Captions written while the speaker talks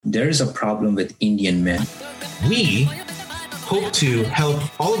there is a problem with Indian men. We hope to help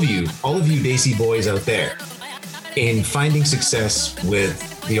all of you Desi boys out there in finding success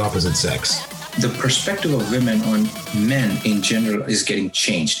with the opposite sex. The perspective of women on men in general is getting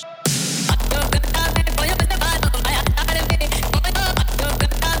changed.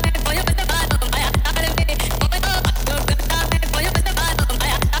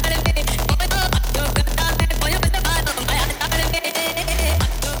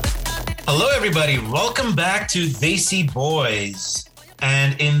 Hello, everybody. Welcome back to Desi Boys.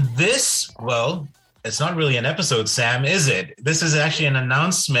 And in this, well, it's not really an episode, Sam, is it? This is actually an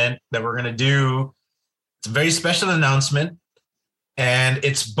announcement that we're going to do. It's a very special announcement. And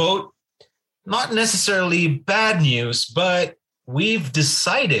it's both not necessarily bad news, but we've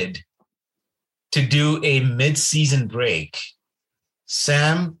decided to do a mid-season break.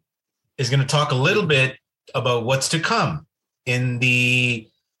 Sam is going to talk a little bit about what's to come in the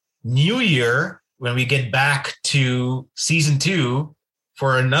new year when we get back to season 2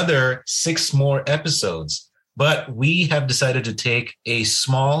 for another 6 more episodes. But we have decided to take a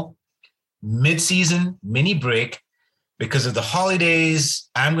small mid-season mini break because of the holidays.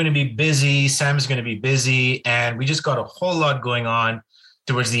 I'm going to be busy. Sam's going to be busy. And we just got a whole lot going on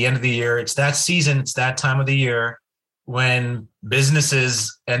towards the end of the year. It's that season. It's that time of the year when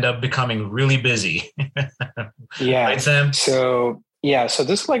businesses end up becoming really busy. Yeah. Right, Sam? So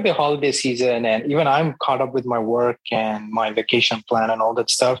this is like the holiday season, and even I'm caught up with my work and my vacation plan and all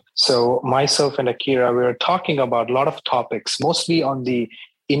that stuff. So myself and Akira, we were talking about a lot of topics, mostly on the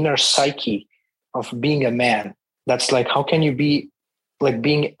inner psyche of being a man. That's like, how can you be like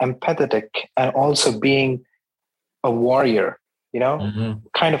being empathetic and also being a warrior,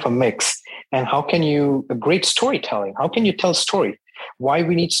 kind of a mix. And how can you, a great storytelling, how can you tell story? Why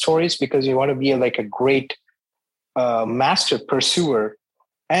we need stories? Because you want to be like a great master pursuer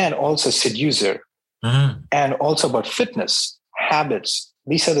and also seducer, and also about fitness, habits.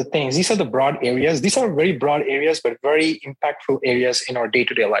 These are the things. These are the broad areas. These are very broad areas, but very impactful areas in our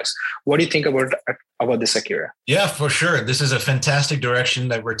day-to-day lives. What do you think about this, Akira? Yeah, for sure. This is a fantastic direction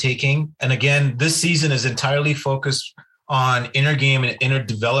that we're taking. And again, this season is entirely focused on inner game and inner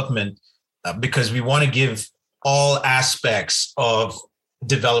development because we want to give all aspects of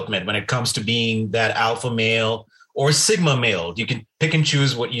development when it comes to being that alpha male or sigma male. You can pick and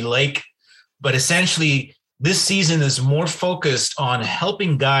choose what you like, but essentially this season is more focused on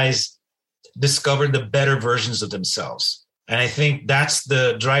helping guys discover the better versions of themselves. And I think that's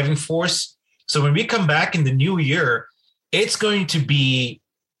the driving force. So when we come back in the new year, it's going to be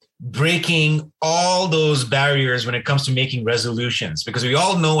breaking all those barriers when it comes to making resolutions, because we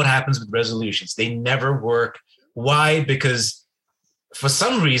all know what happens with resolutions. They never work. Why? Because for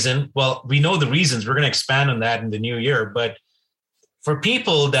some reason, well, we know the reasons. We're going to expand on that in the new year. But for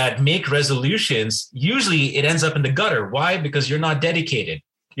people that make resolutions, usually it ends up in the gutter. Why? Because you're not dedicated.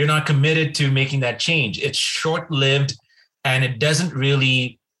 You're not committed to making that change. It's short-lived and it doesn't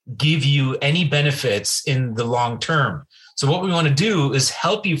really give you any benefits in the long term. So what we want to do is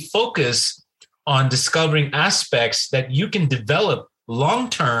help you focus on discovering aspects that you can develop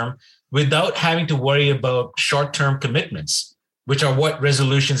long-term without having to worry about short-term commitments, which are what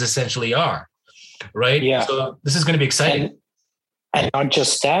resolutions essentially are, right? Yeah. So this is going to be exciting. And not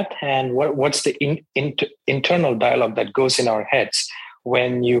just that. And what's the internal dialogue that goes in our heads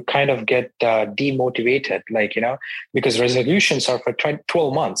when you kind of get demotivated, because resolutions are for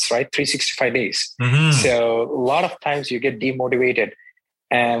 12 months, right? 365 days. Mm-hmm. So a lot of times you get demotivated.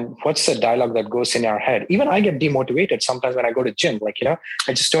 And what's the dialogue that goes in our head? Even I get demotivated sometimes when I go to gym,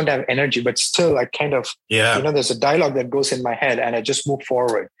 I just don't have energy, but still I kind of, there's a dialogue that goes in my head and I just move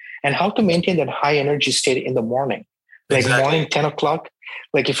forward. And how to maintain that high energy state in the morning, morning 10 o'clock,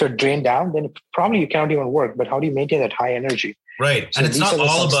 if you're drained down, then probably you cannot even work, but how do you maintain that high energy? Right. So and it's not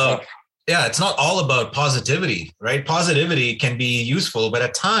all about, it's not all about positivity, right? Positivity can be useful, but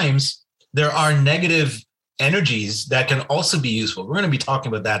at times there are negative energies that can also be useful. We're going to be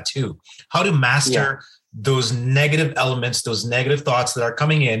talking about that too. How to master those negative elements, those negative thoughts that are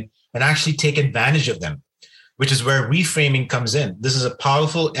coming in and actually take advantage of them, which is where reframing comes in. This is a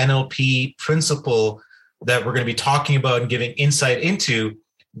powerful NLP principle that we're going to be talking about and giving insight into,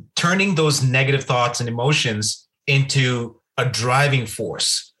 turning those negative thoughts and emotions into a driving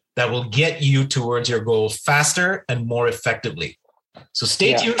force that will get you towards your goal faster and more effectively. So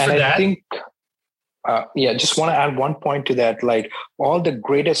stay tuned for that. I think just want to add one point to that. All the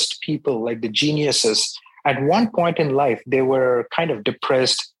greatest people, the geniuses, at one point in life, they were kind of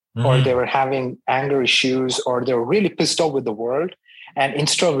depressed or they were having anger issues or they were really pissed off with the world. And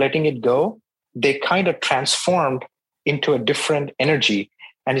instead of letting it go, they kind of transformed into a different energy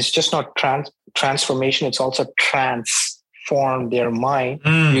And it's just not transformation, it's also transform their mind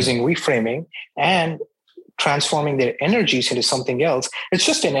using reframing and transforming their energies into something else. It's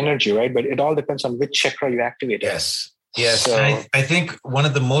just an energy, right? But it all depends on which chakra you activate. Yes. Yes. So, I think one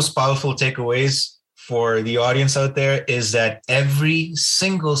of the most powerful takeaways for the audience out there is that every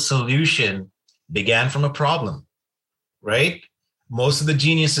single solution began from a problem, right? Most of the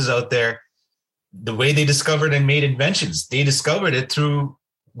geniuses out there, the way they discovered and made inventions, they discovered it through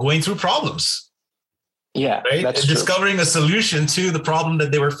going through problems. Yeah, right? That's discovering true. a solution to the problem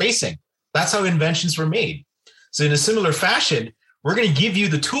that they were facing. That's how inventions were made. So in a similar fashion, we're going to give you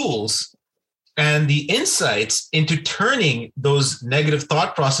the tools and the insights into turning those negative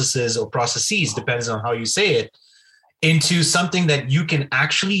thought processes or processes, depends on how you say it, into something that you can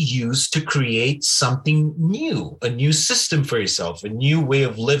actually use to create something new, a new system for yourself, a new way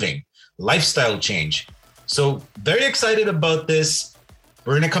of living, lifestyle change. So very excited about this.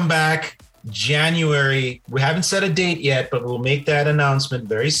 We're going to come back January. We haven't set a date yet, but we'll make that announcement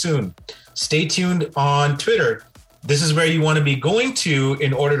very soon. Stay tuned on Twitter. This is where you want to be going to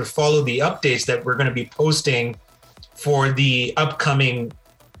in order to follow the updates that we're going to be posting for the upcoming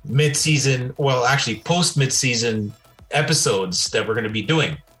mid-season, well, actually post-mid-season episodes that we're going to be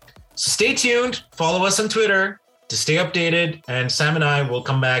doing. So stay tuned. Follow us on Twitter to stay updated. And Sam and I will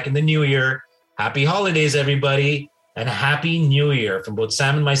come back in the new year. Happy holidays, everybody. And Happy New Year from both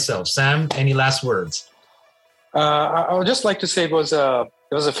Sam and myself. Sam, any last words? I would just like to say it was a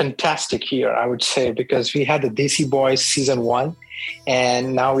fantastic year, I would say, because we had the Desi Boys season 1,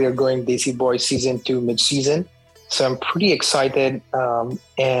 and now we are going Desi Boys season 2 mid-season. So I'm pretty excited.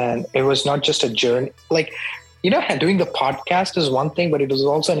 And it was not just a journey. Like, doing the podcast is one thing, but it was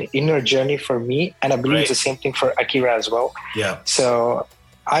also an inner journey for me. And I believe It's the same thing for Akira as well. Yeah. So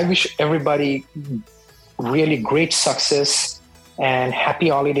I wish everybody really great success and happy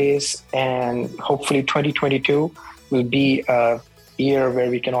holidays. And hopefully 2022 will be a year where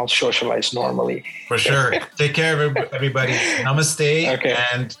we can all socialize normally. For sure. Take care, everybody. Namaste. Okay.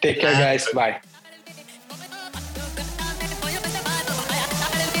 And take care, guys. Bye.